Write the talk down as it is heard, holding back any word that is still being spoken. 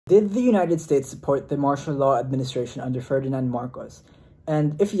Did the United States support the martial law administration under Ferdinand Marcos?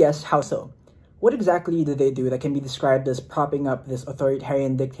 And if yes, how so? What exactly did they do that can be described as propping up this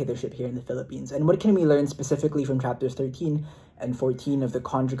authoritarian dictatorship here in the Philippines? And what can we learn specifically from chapters 13 and 14 of the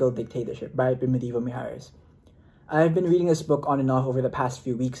Conjugal Dictatorship by Primitivo Mijares? I've been reading this book on and off over the past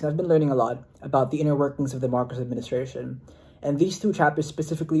few weeks, and I've been learning a lot about the inner workings of the Marcos administration. And these two chapters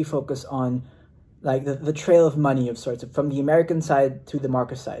specifically focus on like the trail of money of sorts, from the American side to the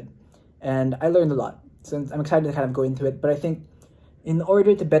Marcos side. And I learned a lot, so I'm excited to kind of go into it. But I think in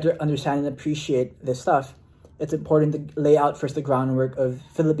order to better understand and appreciate this stuff, it's important to lay out first the groundwork of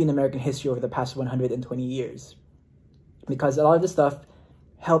Philippine-American history over the past 120 years. Because a lot of this stuff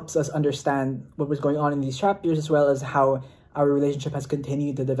helps us understand what was going on in these chapters, as well as how our relationship has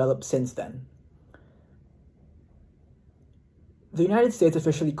continued to develop since then. The United States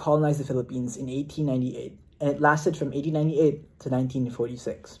officially colonized the Philippines in 1898, and it lasted from 1898 to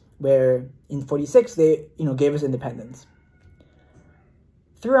 1946, where in 46 they, gave us independence.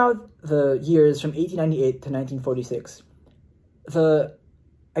 Throughout the years from 1898 to 1946,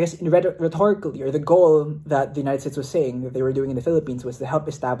 rhetorically, or the goal that the United States was saying that they were doing in the Philippines was to help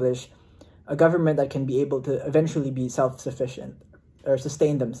establish a government that can be able to eventually be self-sufficient or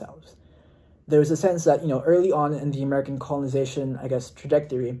sustain themselves. There was a sense that, early on in the American colonization,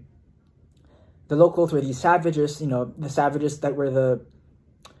 trajectory, the locals were these savages, the savages that were the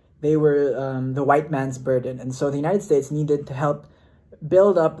white man's burden. And so the United States needed to help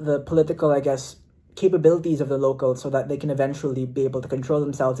build up the political, capabilities of the locals so that they can eventually be able to control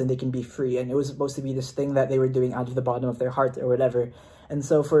themselves and they can be free. And it was supposed to be this thing that they were doing out of the bottom of their heart or whatever. And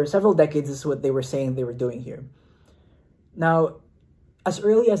so for several decades, this is what they were saying they were doing here. Now, as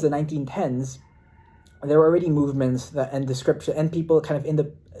early as the 1910s, there were already movements and people kind of in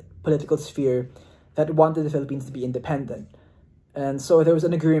the political sphere that wanted the Philippines to be independent. And so there was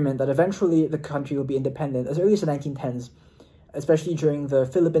an agreement that eventually the country will be independent as early as the 1910s, especially during the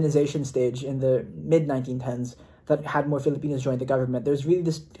Philippinization stage in the mid-1910s that had more Filipinos join the government. There's really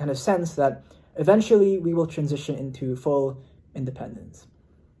this kind of sense that eventually we will transition into full independence.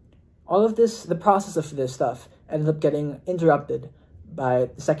 All of this, the process of this stuff, ended up getting interrupted by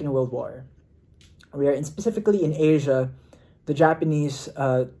the Second World War, where specifically in Asia, the Japanese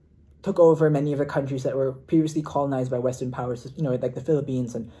took over many of the countries that were previously colonized by Western powers, like the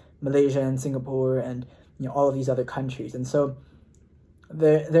Philippines and Malaysia and Singapore and all of these other countries. And so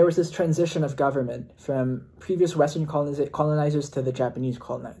there was this transition of government from previous Western colonizers to the Japanese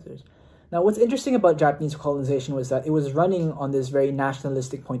colonizers. Now, what's interesting about Japanese colonization was that it was running on this very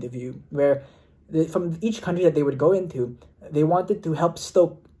nationalistic point of view, where from each country that they would go into, they wanted to help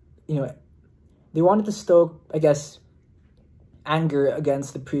stoke, anger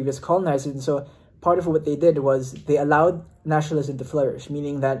against the previous colonizers. And so part of what they did was they allowed nationalism to flourish,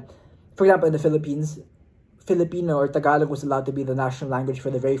 meaning that, for example, in the Philippines, Filipino or Tagalog was allowed to be the national language for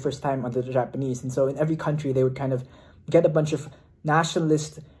the very first time under the Japanese. And so in every country, they would kind of get a bunch of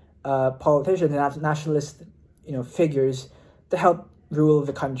nationalist politicians and nationalist figures to help rule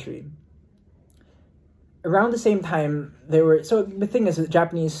the country. Around the same time, the thing is, the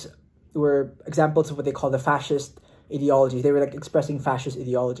Japanese were examples of what they call the fascist ideologies. They were expressing fascist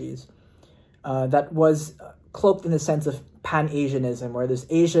ideologies that was cloaked in the sense of Pan-Asianism, or this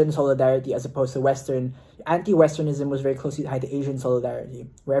Asian solidarity as opposed to Western. Anti-Westernism was very closely tied to Asian solidarity,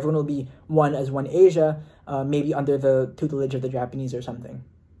 where everyone will be one as one Asia, maybe under the tutelage of the Japanese or something.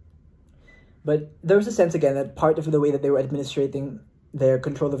 But there was a sense, again, that part of the way that they were administrating their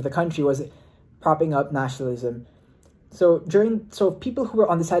control of the country was propping up nationalism. So people who were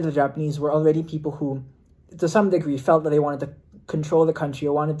on the side of the Japanese were already people who, to some degree, felt that they wanted to control the country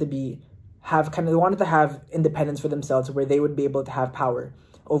or wanted to have independence for themselves, where they would be able to have power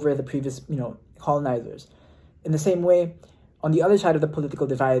over the previous, colonizers. In the same way, on the other side of the political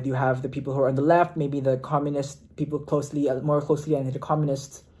divide, you have the people who are on the left, maybe the communist people more closely aligned to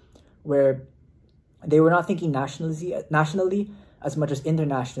communists, where they were not thinking nationally as much as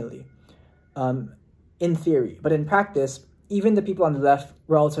internationally, in theory. But in practice, even the people on the left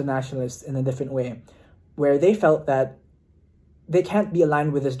were also nationalists in a different way, where they felt that they can't be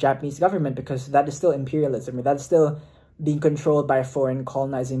aligned with this Japanese government because that is still imperialism, or that's still being controlled by a foreign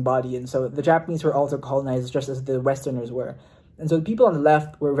colonizing body. And so the Japanese were also colonized just as the Westerners were. And so the people on the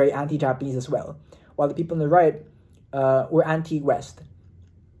left were very anti-Japanese as well, while the people on the right were anti-West.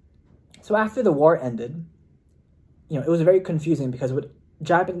 So after the war ended, it was very confusing because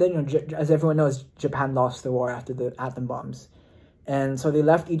as everyone knows, Japan lost the war after the atom bombs. And so they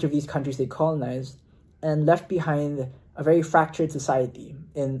left each of these countries they colonized and left behind a very fractured society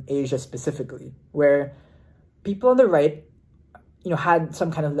in Asia specifically, where people on the right had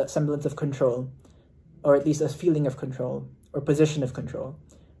some kind of semblance of control, or at least a feeling of control or position of control.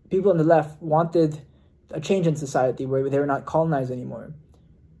 People on the left wanted a change in society where they were not colonized anymore.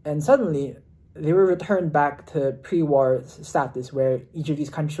 And suddenly, they were returned back to pre-war status, where each of these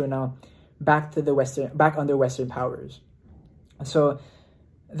countries were now back under Western powers. So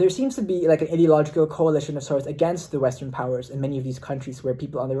there seems to be like an ideological coalition of sorts against the Western powers in many of these countries, where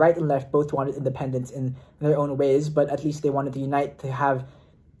people on the right and left both wanted independence in their own ways, but at least they wanted to unite to have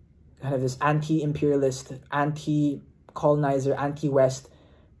kind of this anti-imperialist, anti-colonizer, anti-West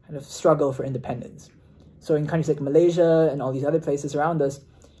kind of struggle for independence. So in countries like Malaysia and all these other places around us,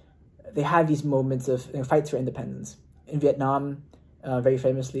 they have these moments of fights for independence. In Vietnam, very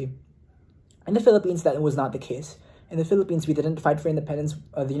famously. In the Philippines, that was not the case. In the Philippines, we didn't fight for independence.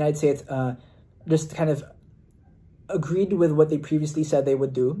 The United States just kind of agreed with what they previously said they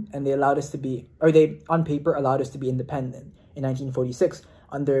would do, and they allowed us to be, or they, on paper, allowed us to be independent in 1946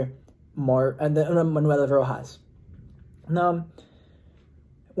 under Manuel Rojas. Now,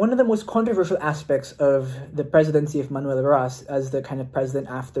 one of the most controversial aspects of the presidency of Manuel Rojas as the kind of president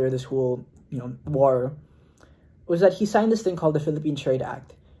after this whole, war, was that he signed this thing called the Philippine Trade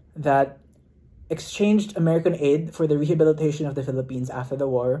Act that exchanged American aid for the rehabilitation of the Philippines after the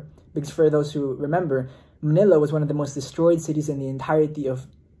war. Because for those who remember, Manila was one of the most destroyed cities in the entirety of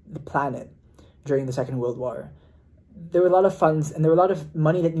the planet during the Second World War. There were a lot of funds and there were a lot of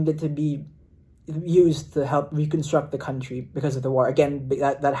money that needed to be used to help reconstruct the country because of the war. Again,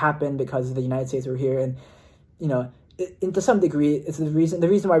 that happened because the United States were here, and to some degree, it's the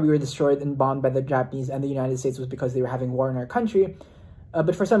reason why we were destroyed and bombed by the Japanese and the United States was because they were having war in our country.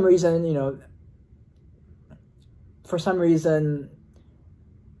 But for some reason,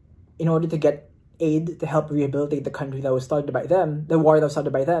 in order to get aid to help rehabilitate the country that was started by them, the war that was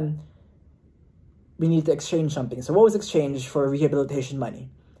started by them, we needed to exchange something. So what was exchanged for rehabilitation money?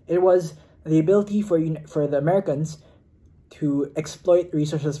 It was the ability for the Americans to exploit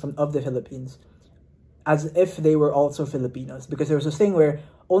resources of the Philippines as if they were also Filipinos. Because there was this thing where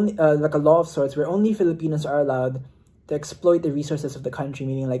only, like a law of sorts, where only Filipinos are allowed to exploit the resources of the country,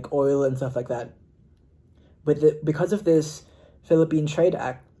 meaning like oil and stuff like that. But because of this Philippine Trade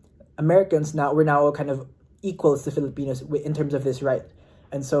Act, Americans were now kind of equals to Filipinos in terms of this right.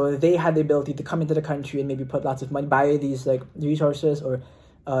 And so they had the ability to come into the country and maybe put lots of money, buy these like resources, or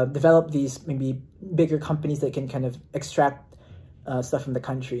develop these maybe bigger companies that can kind of extract stuff from the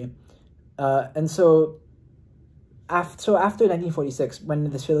country. And so after 1946, when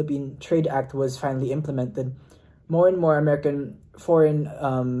this Philippine Trade Act was finally implemented, more and more American foreign,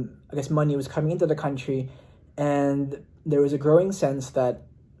 money was coming into the country, and there was a growing sense that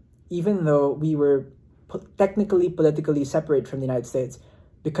even though we were technically, politically separate from the United States,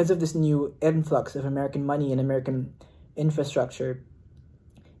 because of this new influx of American money and American infrastructure,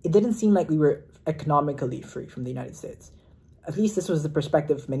 it didn't seem like we were economically free from the United States. At least this was the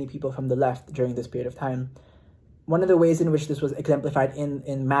perspective of many people from the left during this period of time. One of the ways in which this was exemplified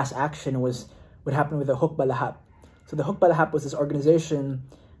in mass action was what happened with the Hukbalahap. So the Hukbalahap was this organization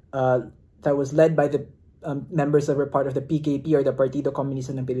that was led by the members that were part of the PKP, or the Partido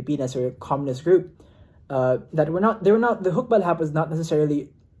Komunista ng Pilipinas, or a communist group. The Hukbalahap was not necessarily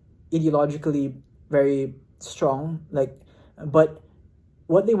ideologically very strong, but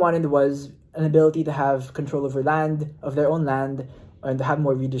what they wanted was an ability to have control over land, of their own land, and to have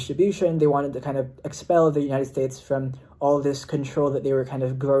more redistribution. They wanted to kind of expel the United States from all this control that they were kind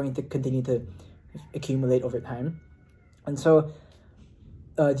of growing to continue to accumulate over time. And so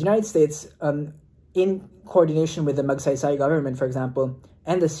the United States, in coordination with the Magsaysay government, for example,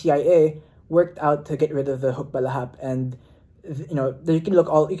 and the CIA, worked out to get rid of the Hukbalahap. And you can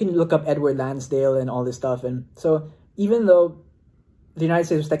look up Edward Lansdale and all this stuff. And so even though the United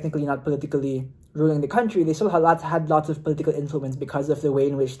States was technically not politically ruling the country, they still had lots of political influence because of the way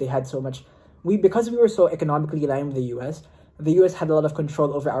in which they had so much. Because we were so economically aligned with the US had a lot of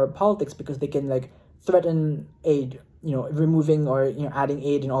control over our politics, because they can threaten aid, removing or adding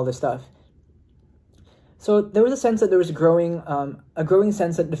aid and all this stuff. So there was a sense that there was a growing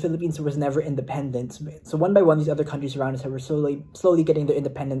sense that the Philippines was never independent. So one by one, these other countries around us were slowly getting their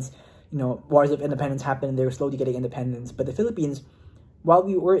independence. Wars of independence happened, and they were slowly getting independence. But the Philippines, while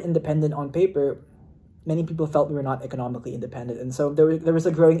we were independent on paper, many people felt we were not economically independent. And so there was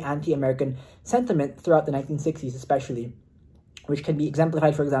a growing anti-American sentiment throughout the 1960s, especially, which can be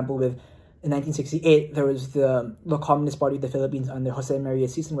exemplified, for example, with in 1968, there was the Communist Party of the Philippines under Jose Maria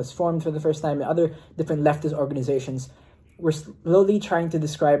Sison was formed for the first time, and other different leftist organizations were slowly trying to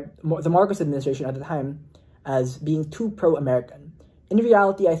describe the Marcos administration at the time as being too pro-American. In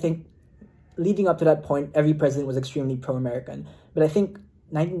reality, I think leading up to that point, every president was extremely pro-American. But I think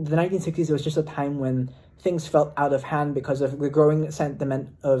the 1960s was just a time when things felt out of hand because of the growing sentiment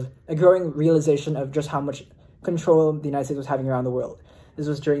of a growing realization of just how much control the United States was having around the world. This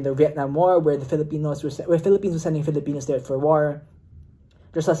was during the Vietnam War, where the Philippines were sending Filipinos there for war,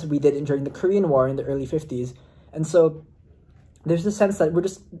 just as we did during the Korean War in the early 50s. And so there's the sense that we're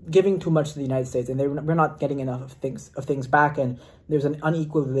just giving too much to the United States, and we're not getting enough of things back, and there's an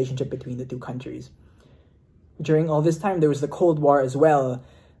unequal relationship between the two countries. During all this time, there was the Cold War as well.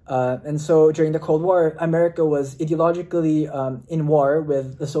 And so during the Cold War, America was ideologically in war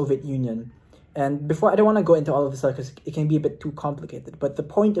with the Soviet Union. And I don't want to go into all of this because it can be a bit too complicated. But the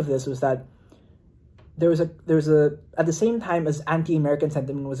point of this was that there was at the same time as anti-American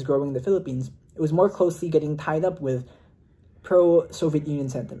sentiment was growing in the Philippines, it was more closely getting tied up with pro-Soviet Union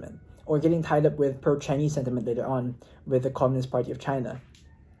sentiment, or getting tied up with pro-Chinese sentiment later on with the Communist Party of China.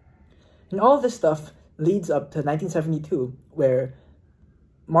 And all of this stuff leads up to 1972, where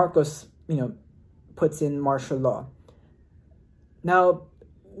Marcos, puts in martial law. Now,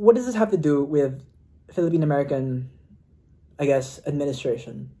 what does this have to do with Philippine-American,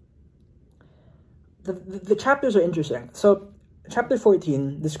 administration? The chapters are interesting. So, chapter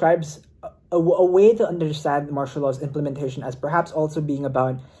 14 describes a way to understand martial law's implementation as perhaps also being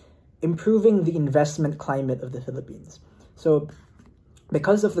about improving the investment climate of the Philippines. So,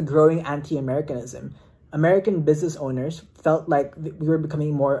 because of the growing anti-Americanism, American business owners felt like we were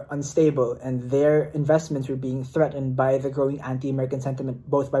becoming more unstable, and their investments were being threatened by the growing anti-American sentiment,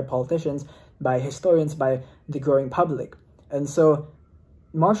 both by politicians, by historians, by the growing public. And so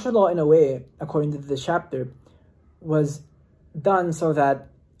martial law, in a way, according to this chapter, was done so that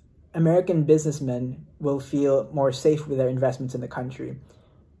American businessmen will feel more safe with their investments in the country.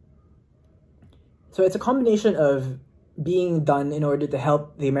 So it's a combination of being done in order to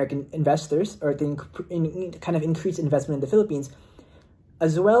help the American investors, or to kind of increase investment in the Philippines,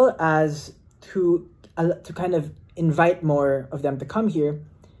 as well as to kind of invite more of them to come here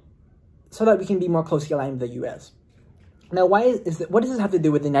so that we can be more closely aligned with the US. Now, what does this have to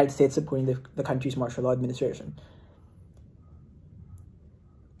do with the United States supporting the country's martial law administration?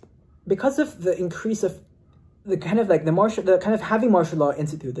 Because of the increase of having martial law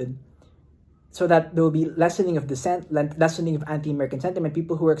instituted, so that there will be lessening of dissent, lessening of anti-American sentiment.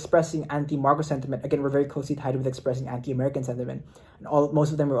 People who were expressing anti-Marcos sentiment, again, were very closely tied with expressing anti-American sentiment. And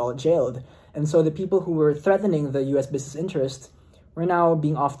most of them were all jailed. And so the people who were threatening the US business interests were now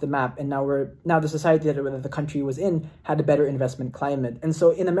being off the map. And now the society that the country was in had a better investment climate. And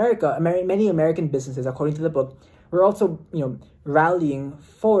so in America, many American businesses, according to the book, were also rallying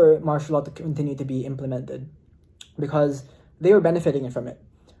for martial law to continue to be implemented because they were benefiting from it.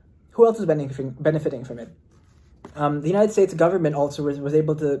 Who else is benefiting from it? The United States government also was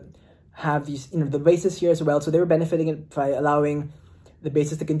able to have these, the bases here as well. So they were benefiting it by allowing the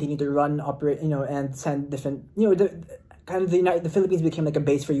bases to continue to run, operate, and send different, the Philippines became like a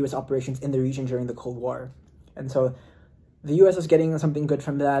base for U.S. operations in the region during the Cold War. And so the U.S. was getting something good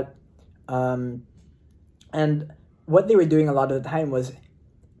from that. And what they were doing a lot of the time was,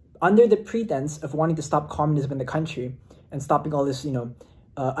 under the pretense of wanting to stop communism in the country and stopping all this,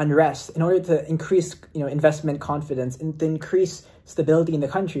 unrest, in order to increase investment confidence and to increase stability in the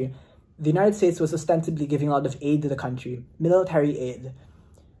country, the United States was ostensibly giving a lot of aid to the country, military aid,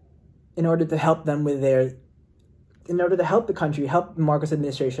 in order to help them with help the Marcos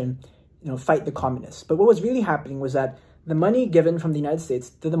administration fight the communists. But what was really happening was that the money given from the United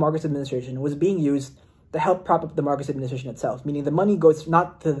States to the Marcos administration was being used to help prop up the Marcos administration itself, meaning the money goes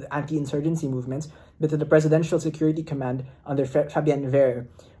not to the anti-insurgency movements, but to the Presidential Security Command under Fabian Ver,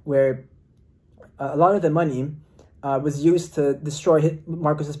 where a lot of the money was used to destroy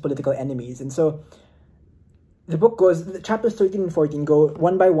Marcos's political enemies. And so the book chapters 13 and 14 go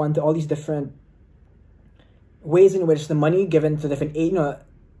one by one to all these different ways in which the money given to different aid,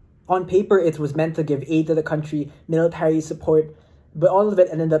 on paper it was meant to give aid to the country, military support, but all of it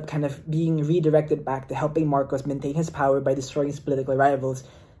ended up kind of being redirected back to helping Marcos maintain his power by destroying his political rivals.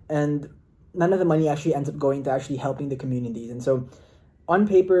 And none of the money actually ends up going to actually helping the communities. And so on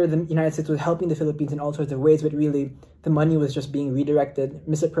paper, the United States was helping the Philippines in all sorts of ways, but really the money was just being redirected,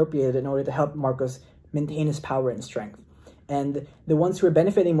 misappropriated in order to help Marcos maintain his power and strength. And the ones who were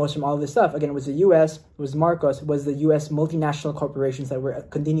benefiting most from all of this stuff, again, was the US, was Marcos, was the US multinational corporations that were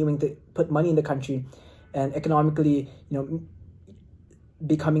continuing to put money in the country and economically,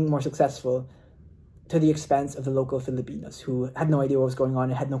 becoming more successful to the expense of the local Filipinos who had no idea what was going on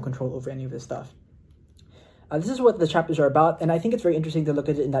and had no control over any of this stuff. This is what the chapters are about, and I think it's very interesting to look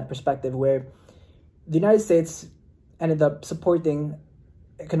at it in that perspective, where the United States ended up supporting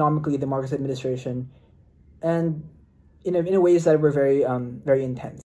economically the Marcos administration, and in a ways that were very very intense.